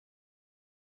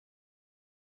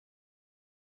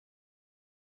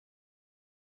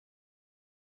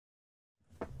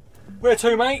Where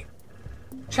to, mate?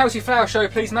 Chelsea Flower Show,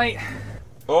 please, mate.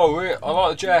 Oh, I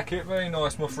like the jacket. Very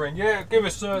nice, my friend. Yeah, give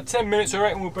us 10 minutes, I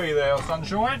reckon we'll be there,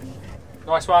 sunshine.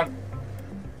 Nice one.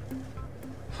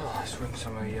 Oh, let's ring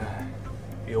some of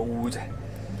the old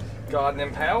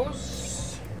gardening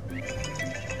pals.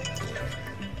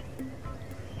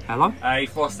 Hello? Hey,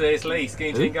 Foster, it's Lee,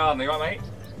 Skinny Jean Gardener. You right,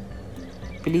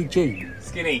 mate? Billie Jean?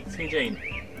 Skinny Jean.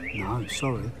 No,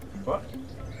 sorry. What?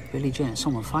 Billie Jean, it's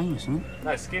someone famous, isn't it?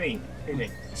 No, Skinny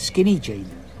Jean. Skinny Jean?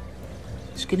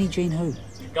 Skinny Jean who?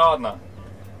 Gardener.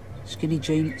 Skinny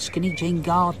Jean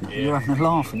Gardener? Yeah. You're having a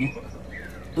laugh, aren't you?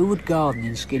 Who would garden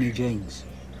in skinny jeans?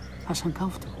 That's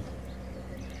uncomfortable.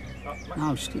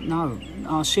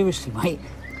 No, seriously, mate.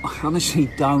 I honestly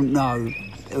don't know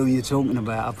who you're talking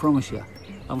about, I promise you.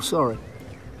 I'm sorry.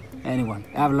 Anyway,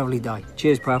 have a lovely day.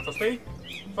 Cheers, pal. Frosty?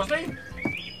 Frosty?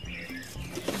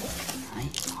 Hey,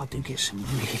 I do get some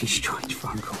really strange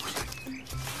phone calls.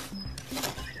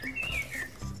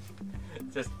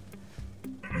 Just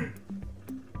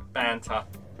banter.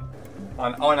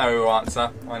 I know who will answer.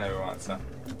 I know who will answer.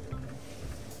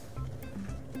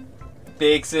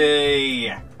 Bigsy!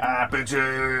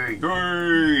 Bigsy!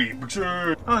 Hey,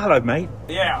 Bigsy! Oh, hello, mate.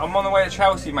 Yeah, I'm on the way to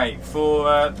Chelsea, mate, for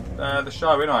the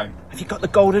show, ain't I? Have you got the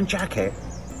golden jacket?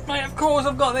 Mate, of course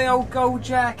I've got the old gold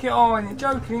jacket on. You're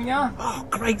joking, yeah? Oh,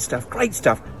 great stuff, great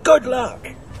stuff. Good luck.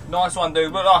 Nice one,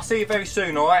 dude. Well, I'll see you very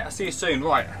soon, alright? I'll see you soon,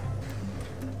 right.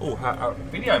 Oh,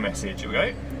 video message, here we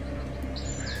go.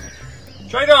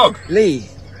 Stray Dog! Lee,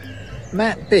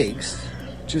 Matt Biggs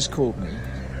just called me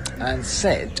and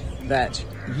said that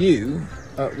you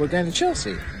were going to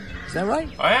Chelsea. Is that right?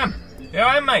 I am. Yeah,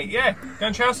 I am, mate. Yeah,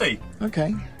 going to Chelsea.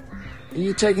 Okay. Are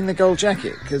you taking the gold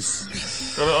jacket?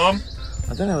 Because Got it on.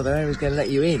 I don't know whether anyone's going to let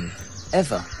you in,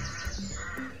 ever.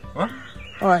 What?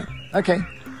 All right, okay.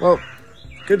 Well,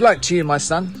 good luck to you, my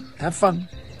son. Have fun.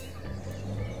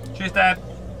 Cheers, Dad.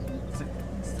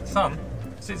 Son,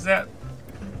 sits there.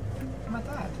 My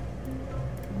dad.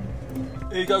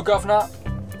 Here you go, Governor.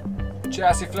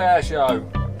 Chelsea Flower Show.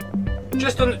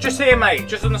 Just here, mate.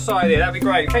 Just on the side here. That'd be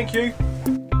great. Thank you.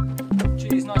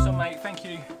 Cheers, nice one, mate. Thank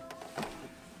you.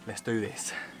 Let's do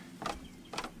this.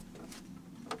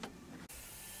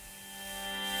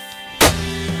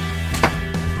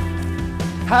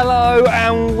 Hello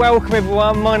and welcome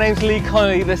everyone. My name's Lee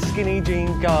Connelly, the Skinny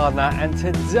Jean Gardener, and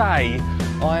today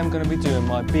I am going to be doing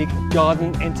my big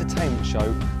garden entertainment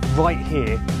show right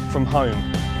here from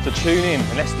home. So tune in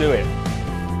and let's do it.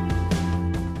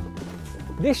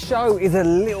 This show is a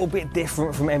little bit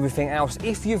different from everything else.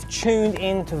 If you've tuned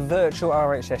in to virtual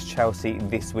RHS Chelsea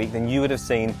this week, then you would have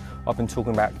seen I've been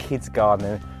talking about kids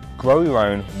gardening, grow your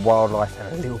own wildlife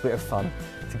and a little bit of fun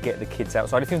to get the kids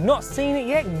outside. If you've not seen it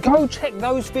yet, go check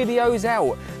those videos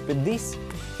out. But this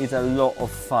is a lot of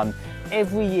fun.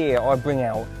 Every year I bring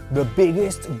out the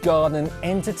biggest garden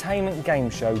entertainment game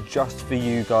show just for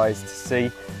you guys to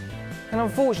see. And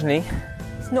unfortunately,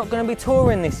 it's not going to be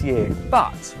touring this year,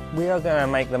 but we are going to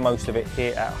make the most of it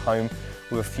here at home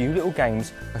with a few little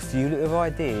games, a few little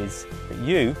ideas that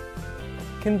you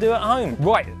can do at home.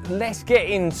 Right, let's get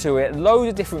into it. Loads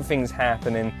of different things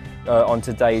happening on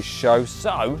today's show.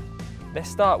 So let's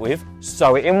start with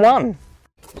Sew It in One.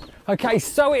 Okay,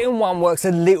 Sew It in One works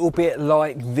a little bit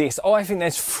like this. I think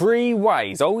there's 3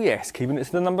 ways, oh yes, keeping it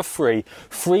to the number 3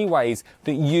 ways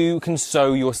that you can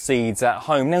sow your seeds at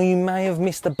home. Now you may have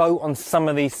missed the boat on some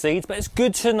of these seeds, but it's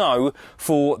good to know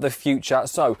for the future.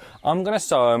 So I'm going to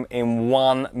sow them in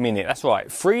 1 minute. That's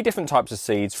right, 3 different types of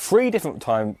seeds, 3 different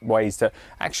ways to,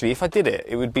 actually if I did it,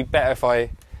 it would be better if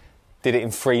I did it in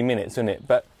 3 minutes, wouldn't it?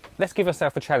 But let's give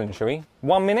ourselves a challenge, shall we?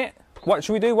 1 minute? What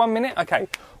should we do, 1 minute? Okay,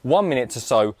 1 minute to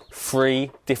sow 3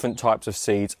 different types of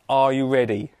seeds. Are you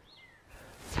ready?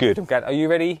 Good, I'm glad. Are you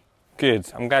ready?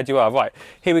 Good, I'm glad you are. Right,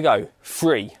 here we go.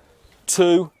 3,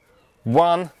 2,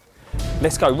 1.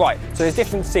 Let's go. Right, so there's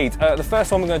different seeds. The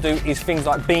first one we're going to do is things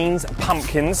like beans,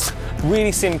 pumpkins.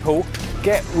 Really simple.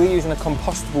 We're using a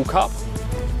compostable cup.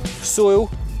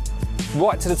 Soil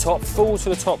right to the top, full to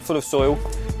the top, full of soil.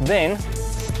 Then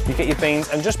you get your beans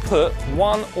and just put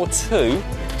 1 or 2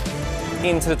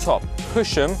 into the top.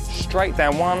 Push them straight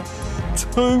down, 1,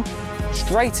 2,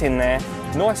 straight in there.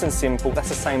 Nice and simple. That's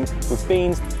the same with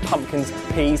beans, pumpkins,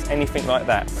 peas, anything like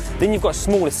that. Then you've got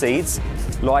smaller seeds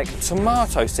like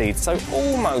tomato seeds. So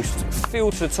almost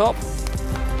filled to the top.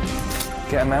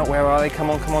 Get them out. Where are they?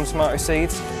 Come on, tomato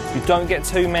seeds. You don't get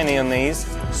too many on these.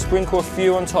 Sprinkle a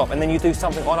few on top, and then you do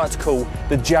something I like to call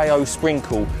the J-O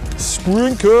sprinkle.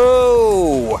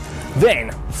 Sprinkle!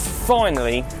 Then,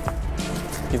 finally,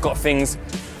 you've got things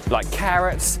like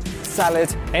carrots,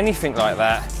 salad, anything like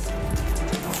that.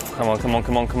 Come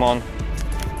on.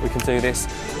 we can do this.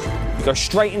 You go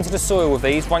straight into the soil with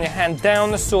these, run your hand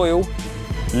down the soil,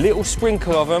 little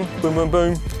sprinkle of them, boom, boom,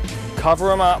 boom, cover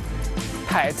them up,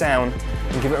 pat it down,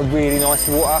 and give it a really nice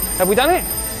water. Have we done it?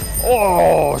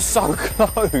 Oh, so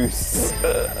close.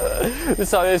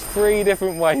 So there's 3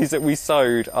 different ways that we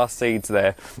sowed our seeds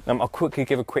there. I'll quickly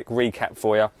give a quick recap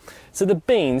for you. So the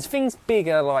beans, things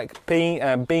bigger like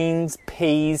beans,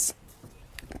 peas,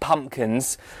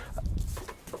 pumpkins,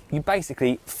 you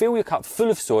basically fill your cup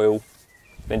full of soil,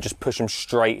 then just push them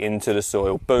straight into the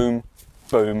soil. Boom,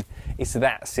 boom. It's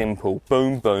that simple.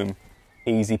 Boom, boom,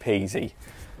 easy peasy.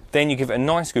 Then you give it a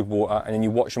nice good water and then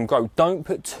you watch them grow. Don't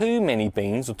put too many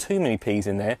beans or too many peas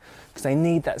in there because they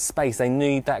need that space, they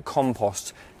need that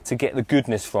compost to get the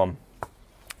goodness from.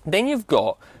 Then you've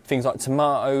got things like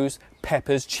tomatoes,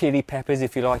 peppers, chili peppers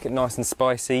if you like it nice and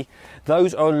spicy.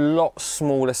 Those are a lot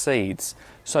smaller seeds.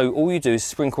 So all you do is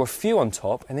sprinkle a few on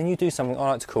top and then you do something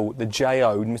I like to call the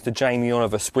J.O., Mr. Jamie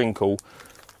Oliver sprinkle.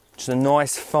 Just a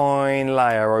nice fine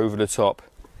layer over the top.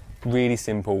 Really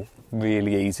simple,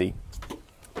 really easy.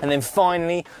 And then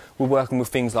finally, we're working with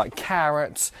things like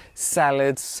carrots,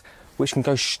 salads, which can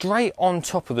go straight on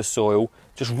top of the soil.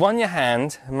 Just run your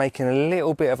hand, making a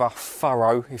little bit of a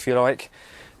furrow, if you like.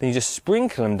 Then you just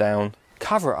sprinkle them down,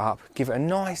 cover it up, give it a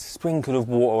nice sprinkle of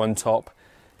water on top.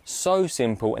 So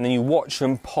simple, and then you watch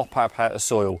them pop up out of the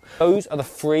soil. Those are the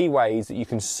 3 ways that you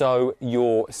can sow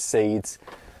your seeds.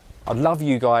 I'd love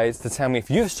you guys to tell me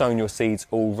if you've sown your seeds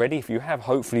already. If you have,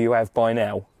 hopefully you have by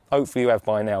now. Hopefully you have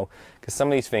by now, because some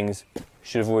of these things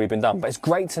should have already been done. But it's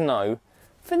great to know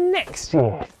for next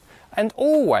year. And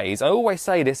always, I always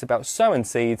say this about sowing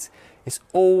seeds, it's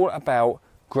all about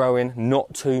growing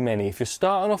not too many. If you're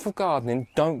starting off with gardening,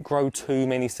 don't grow too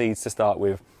many seeds to start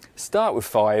with. Start with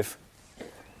 5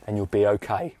 and you'll be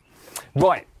okay.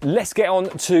 Right, let's get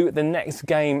on to the next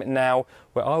game now,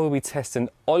 where I will be testing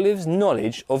Olive's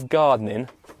knowledge of gardening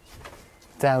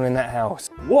down in that house.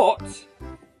 What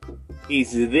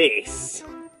is this?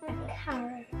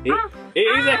 Carrot. It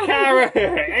is a carrot,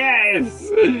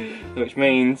 yes! Which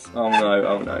means, oh no,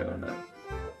 oh no, oh no.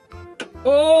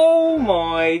 Oh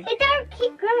my! It don't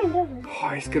keep growing, does it? Oh,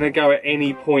 it's gonna go at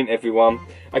any point, everyone.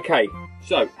 Okay,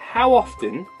 so how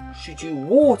often should you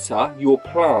water your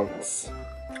plants?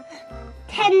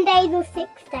 10 days or 6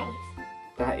 days.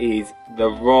 That is the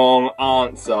wrong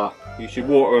answer. You should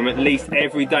water them at least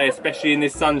every day, especially in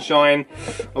this sunshine.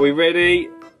 Are we ready?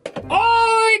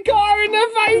 Oh, it got her in the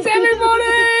face,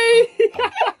 everybody!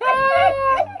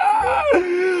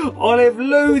 Olive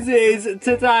loses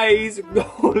today's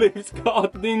Olive's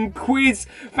gardening quiz.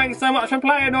 Thanks so much for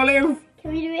playing, Olive.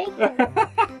 Can we do it?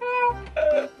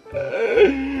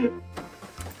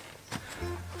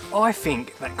 I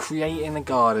think that creating a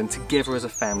garden together as a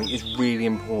family is really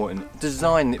important.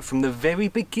 Designing it from the very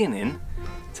beginning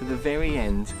to the very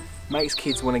end makes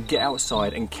kids want to get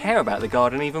outside and care about the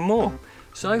garden even more.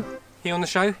 So, here on the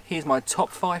show, here's my top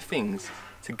 5 things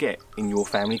to get in your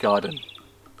family garden.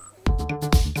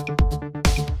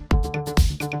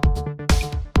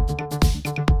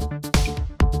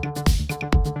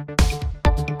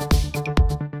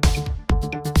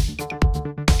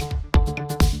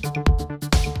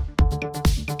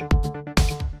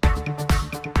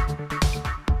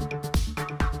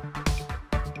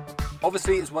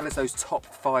 Obviously, as well as those top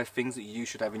 5 things that you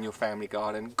should have in your family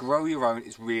garden, grow your own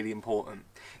is really important.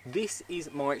 This is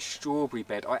my strawberry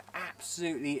bed. I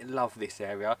absolutely love this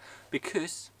area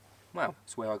because, well,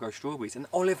 it's where I grow strawberries, and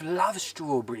Olive loves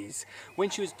strawberries. When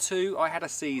she was 2, I had a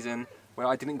season where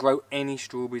I didn't grow any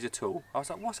strawberries at all. I was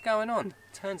like, what's going on?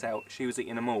 Turns out she was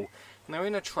eating them all. And they were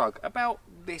in a trug about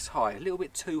this high, a little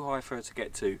bit too high for her to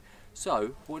get to.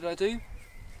 So, what did I do?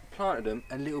 Planted them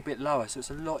a little bit lower, so it's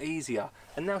a lot easier.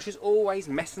 And now she's always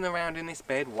messing around in this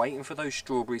bed, waiting for those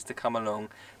strawberries to come along.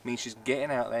 Means she's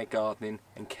getting out there gardening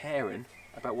and caring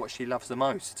about what she loves the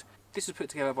most. This was put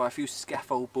together by a few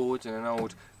scaffold boards and an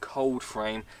old cold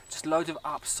frame. Just loads of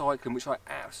upcycling, which I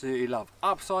absolutely love.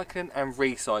 Upcycling and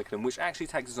recycling, which actually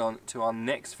takes us on to our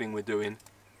next thing we're doing.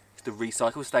 It's the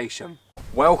recycle station.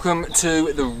 Welcome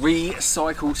to the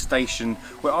recycle station,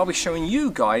 where I'll be showing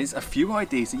you guys a few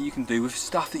ideas that you can do with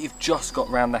stuff that you've just got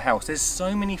around the house. There's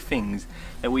so many things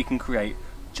that we can create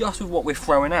just with what we're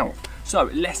throwing out. So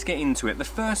let's get into it. The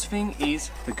first thing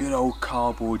is the good old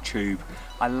cardboard tube.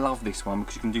 I love this one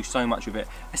because you can do so much with it,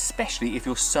 especially if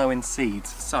you're sowing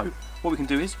seeds. So what we can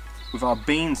do is, with our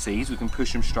bean seeds, we can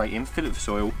push them straight in, fill it with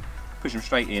soil, push them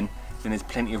straight in, then there's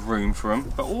plenty of room for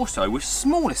them. But also with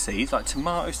smaller seeds like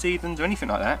tomato seedlings or anything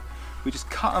like that, we just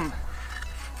cut them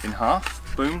in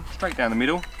half, boom, straight down the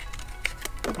middle.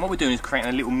 And what we're doing is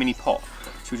creating a little mini pot.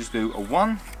 So we just do a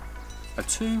 1, a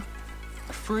 2,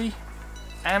 a 3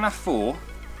 and a 4.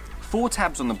 4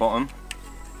 tabs on the bottom.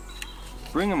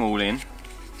 Bring them all in,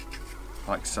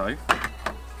 like so.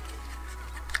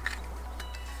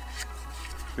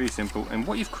 Really simple. And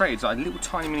what you've created is like a little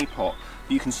tiny mini pot.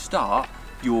 You can start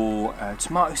your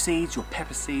tomato seeds, your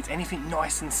pepper seeds, anything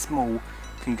nice and small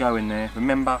can go in there.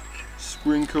 Remember,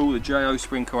 sprinkle the J.O.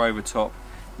 sprinkle over top,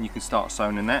 and you can start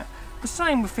sowing in that. The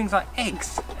same with things like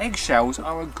eggs. Eggshells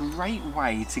are a great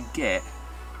way to get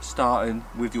started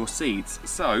with your seeds.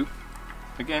 So,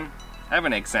 again, have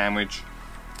an egg sandwich,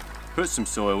 put some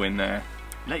soil in there,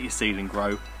 let your seedling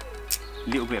grow. A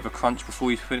little bit of a crunch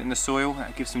before you put it in the soil,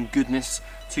 that gives some goodness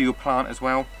to your plant as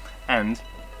well, and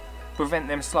prevent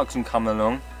them slugs from coming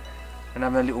along and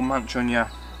having a little munch on your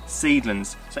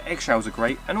seedlings. So eggshells are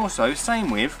great, and also same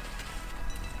with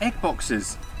egg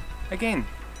boxes. Again,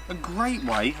 a great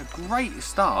way, a great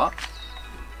start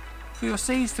for your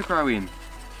seeds to grow in.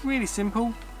 Really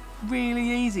simple, really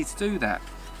easy to do that.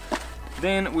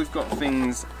 Then we've got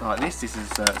things like this. This is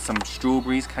some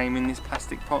strawberries came in this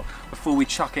plastic pot. Before we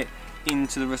chuck it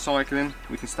into the recycling,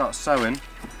 we can start sowing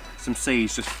some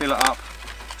seeds. Just fill it up,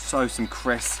 sow some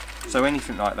cress, sow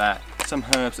anything like that. Some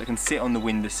herbs that can sit on the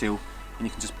windowsill and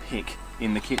you can just pick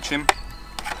in the kitchen.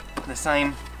 The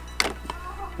same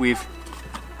with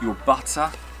your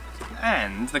butter.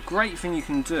 And the great thing you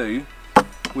can do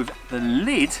with the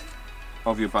lid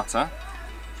of your butter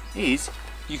is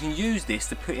you can use this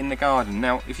to put in the garden.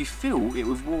 Now, if you fill it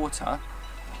with water,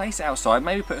 place it outside,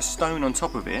 maybe put a stone on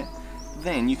top of it,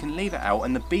 then you can leave it out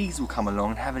and the bees will come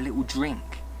along and have a little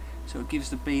drink. So it gives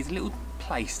the bees a little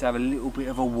place to have a little bit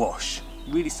of a wash.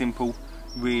 Really simple,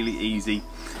 really easy.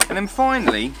 And then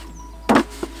finally,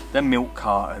 the milk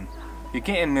carton. You're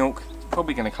getting milk, it's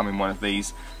probably going to come in one of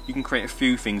these. You can create a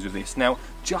few things with this. Now,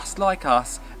 just like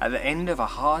us, at the end of a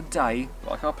hard day,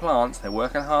 like our plants, they're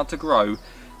working hard to grow,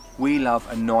 we love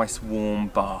a nice warm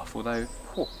bath. Although,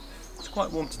 it's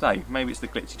quite warm today. Maybe it's the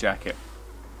glitchy jacket.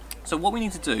 So what we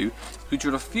need to do is we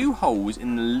drill a few holes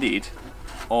in the lid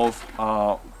of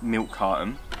our milk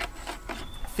carton,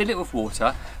 fill it with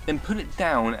water, then put it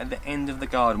down at the end of the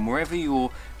garden, wherever your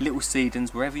little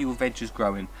seedlings, wherever your veg is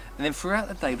growing. And then throughout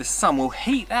the day, the sun will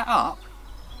heat that up,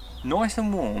 nice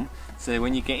and warm, so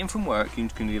when you get in from work, you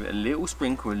can give it a little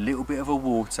sprinkle, a little bit of a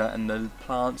water, and the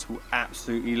plants will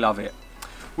absolutely love it.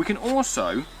 We can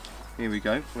also, here we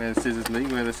go, where are the scissors, Lee,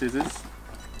 where are the scissors?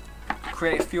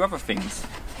 Create a few other things.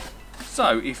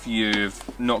 So if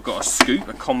you've not got a scoop,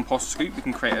 a compost scoop, we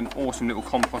can create an awesome little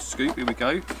compost scoop. Here we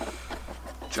go.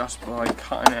 Just by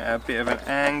cutting it at a bit of an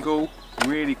angle,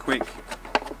 really quick.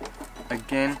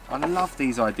 Again, I love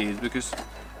these ideas because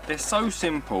they're so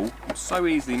simple, so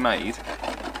easily made.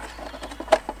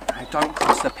 They don't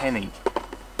cost a penny.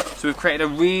 So we've created a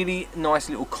really nice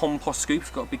little compost scoop. If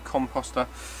you've got a big composter,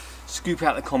 scoop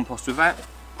out the compost with that.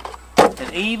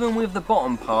 And even with the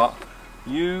bottom part,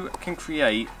 you can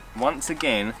create, once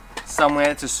again,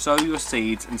 somewhere to sow your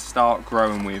seeds and start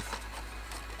growing with.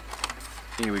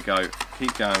 Here we go.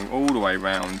 Keep going all the way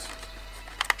around.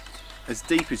 As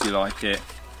deep as you like it.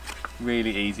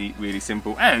 Really easy, really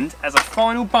simple. And as a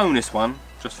final bonus one,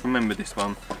 just remember this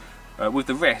one, with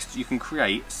the rest you can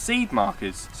create seed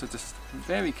markers. So just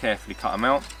very carefully cut them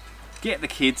out. Get the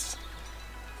kids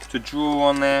to draw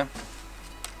on there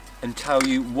and tell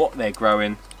you what they're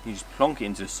growing. You just plonk it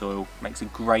into the soil, makes a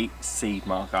great seed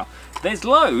marker. There's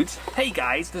loads, hey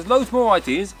guys, there's loads more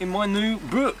ideas in my new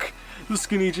book, The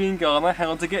Skinny Jean Gardener,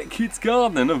 How to Get Kids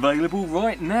Gardening, available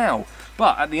right now.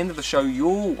 But at the end of the show,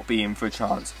 you'll be in for a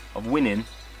chance of winning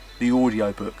the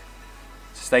audio book.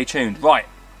 So stay tuned. Right,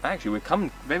 actually we're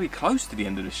coming very close to the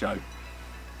end of the show.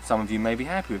 Some of you may be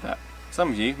happy with that.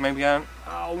 Some of you may be going,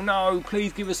 oh no,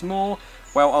 please give us more.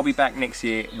 Well, I'll be back next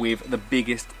year with the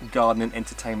biggest gardening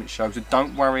entertainment show, so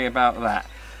don't worry about that.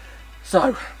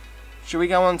 So, shall we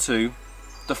go on to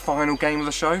the final game of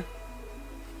the show?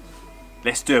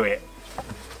 Let's do it.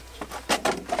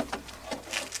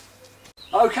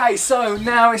 Okay, so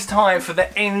now it's time for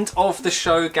the end of the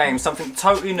show game, something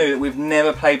totally new that we've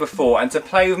never played before. And to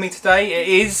play with me today, it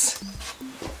is...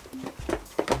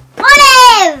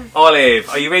 Olive! Olive,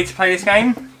 are you ready to play this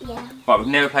game? Yeah. Right, we've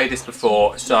never played this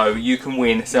before, so you can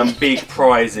win some big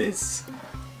prizes.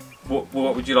 What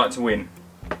would you like to win?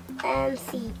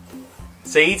 Seeds.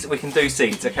 Seeds? We can do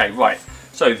seeds. Okay, right.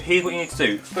 So here's what you need to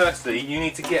do. Firstly, you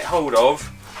need to get hold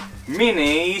of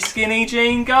Mini Skinny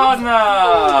Jean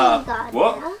Gardener.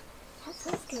 What? That's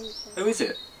what Skinny Jean. Who is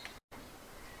it?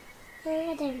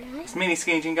 I don't know. It's Mini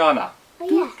Skinny Jean Gardener. Oh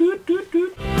yeah. Doot, doot,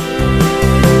 doot.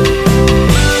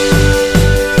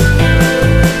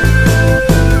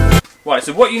 Right,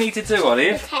 so what you need to do,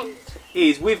 Olive, Pretend.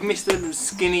 is with Mr.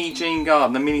 Skinny Jean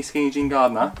Gardener, Mini Skinny Jean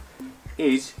Gardener,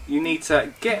 is you need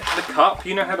to get the cup.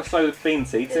 You know how to sow the bean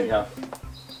seeds, don't you?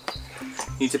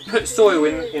 You need to put soil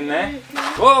in there.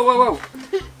 Whoa, whoa, whoa!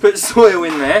 Put soil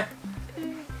in there,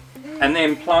 and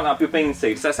then plant up your bean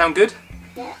seeds. Does that sound good?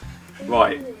 Yeah.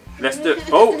 Right. Let's do it.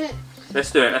 Oh,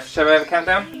 let's do it. Shall we have a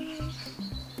countdown?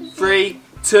 3,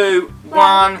 2,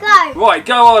 1. Go. Right,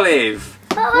 go, Olive.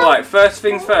 Right, first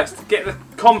things first. Get the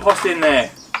compost in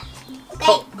there.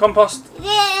 Compost.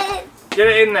 Yeah. Get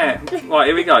it in there. Right,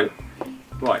 here we go.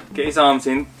 Right, get his arms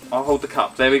in. I'll hold the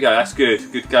cup. There we go. That's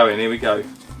good. Good going. Here we go.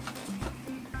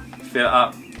 Fill it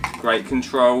up. Great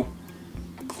control.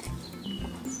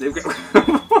 There we go.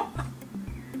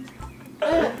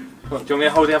 Right, do you want me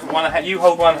to hold the other one hand? You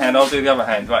hold one hand. I'll do the other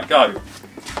hand. Right, go.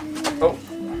 Oh.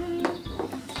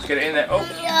 Get it in there. Oh.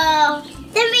 No.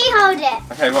 Let me hold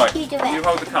it. Okay, right. You do it. You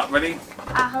hold the cup. Ready?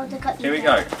 I'll hold the cup. Here we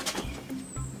go.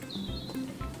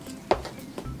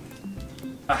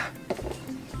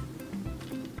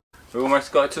 We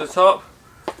almost got it to the top.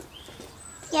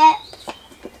 Yeah.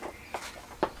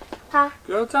 Huh?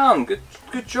 Well done. Good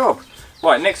job.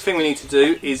 Right, next thing we need to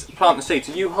do is plant the seeds.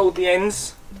 So you hold the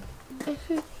ends. Right,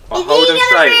 hold them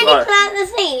straight. Really Right. plant the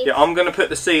seed? Yeah, I'm going to put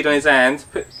the seed on his hand.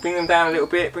 Bring them down a little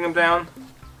bit. Bring them down.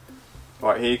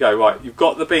 Right, here you go. Right, you've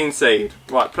got the bean seed.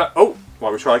 Right, oh,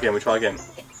 right, we'll try again. Right,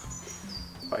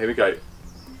 here we go.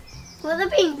 What the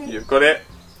beans? You've got it.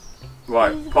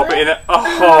 Right, pop it in it.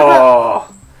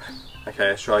 Oh. Okay,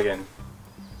 let's try again.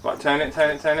 Right, turn it.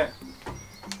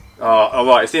 Oh,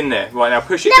 right, it's in there. Right, now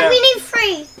push it down. No, we need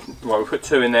 3. Right, we'll put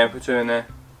 2 in there.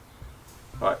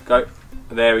 Right, go.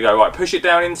 There we go. Right, push it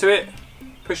down into it.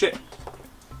 Push it.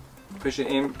 Push it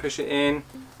in.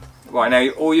 Right, now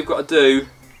all you've got to do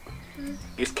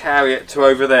is carry it to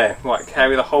over there. Right,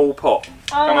 carry the whole pot.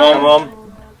 Come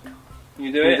on.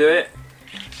 You do it.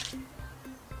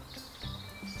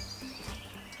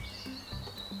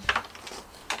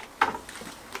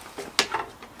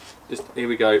 Just, here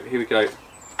we go.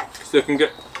 It's looking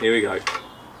good. Here we go.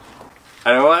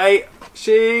 And away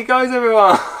she goes,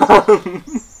 everyone.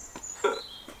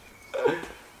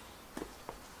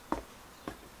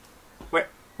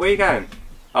 Where are you going?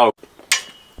 Oh.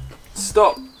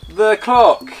 Stop the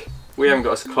clock. We haven't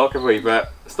got a clock, have we?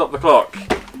 But stop the clock.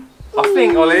 I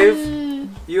think, Olive,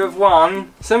 you have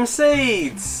won some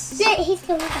seeds. Look, he's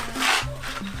coming back.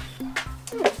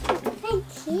 Thank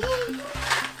you.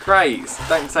 Great.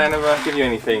 Don't say I never give you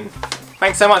anything.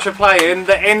 Thanks so much for playing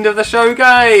the end of the show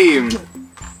game.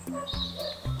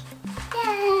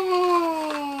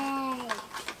 Yay!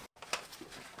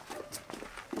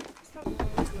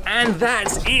 And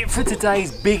that's it for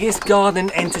today's biggest garden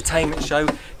entertainment show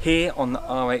here on the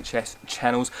RHS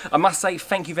channels. I must say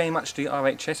thank you very much to the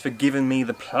RHS for giving me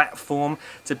the platform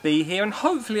to be here, and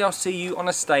hopefully I'll see you on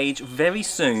a stage very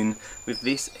soon with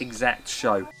this exact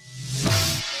show.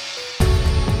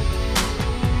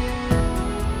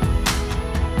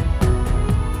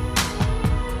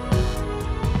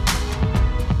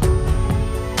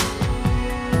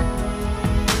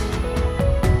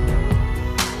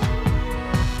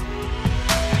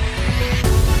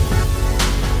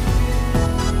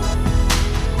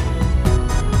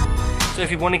 So if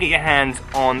you want to get your hands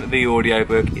on the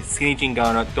audiobook, it's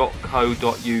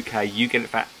skinnyjeangardener.co.uk. You get it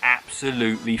for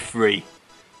absolutely free.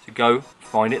 So go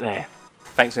find it there.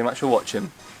 Thanks very much for watching.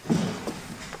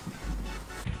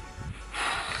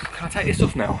 Can I take this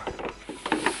off now?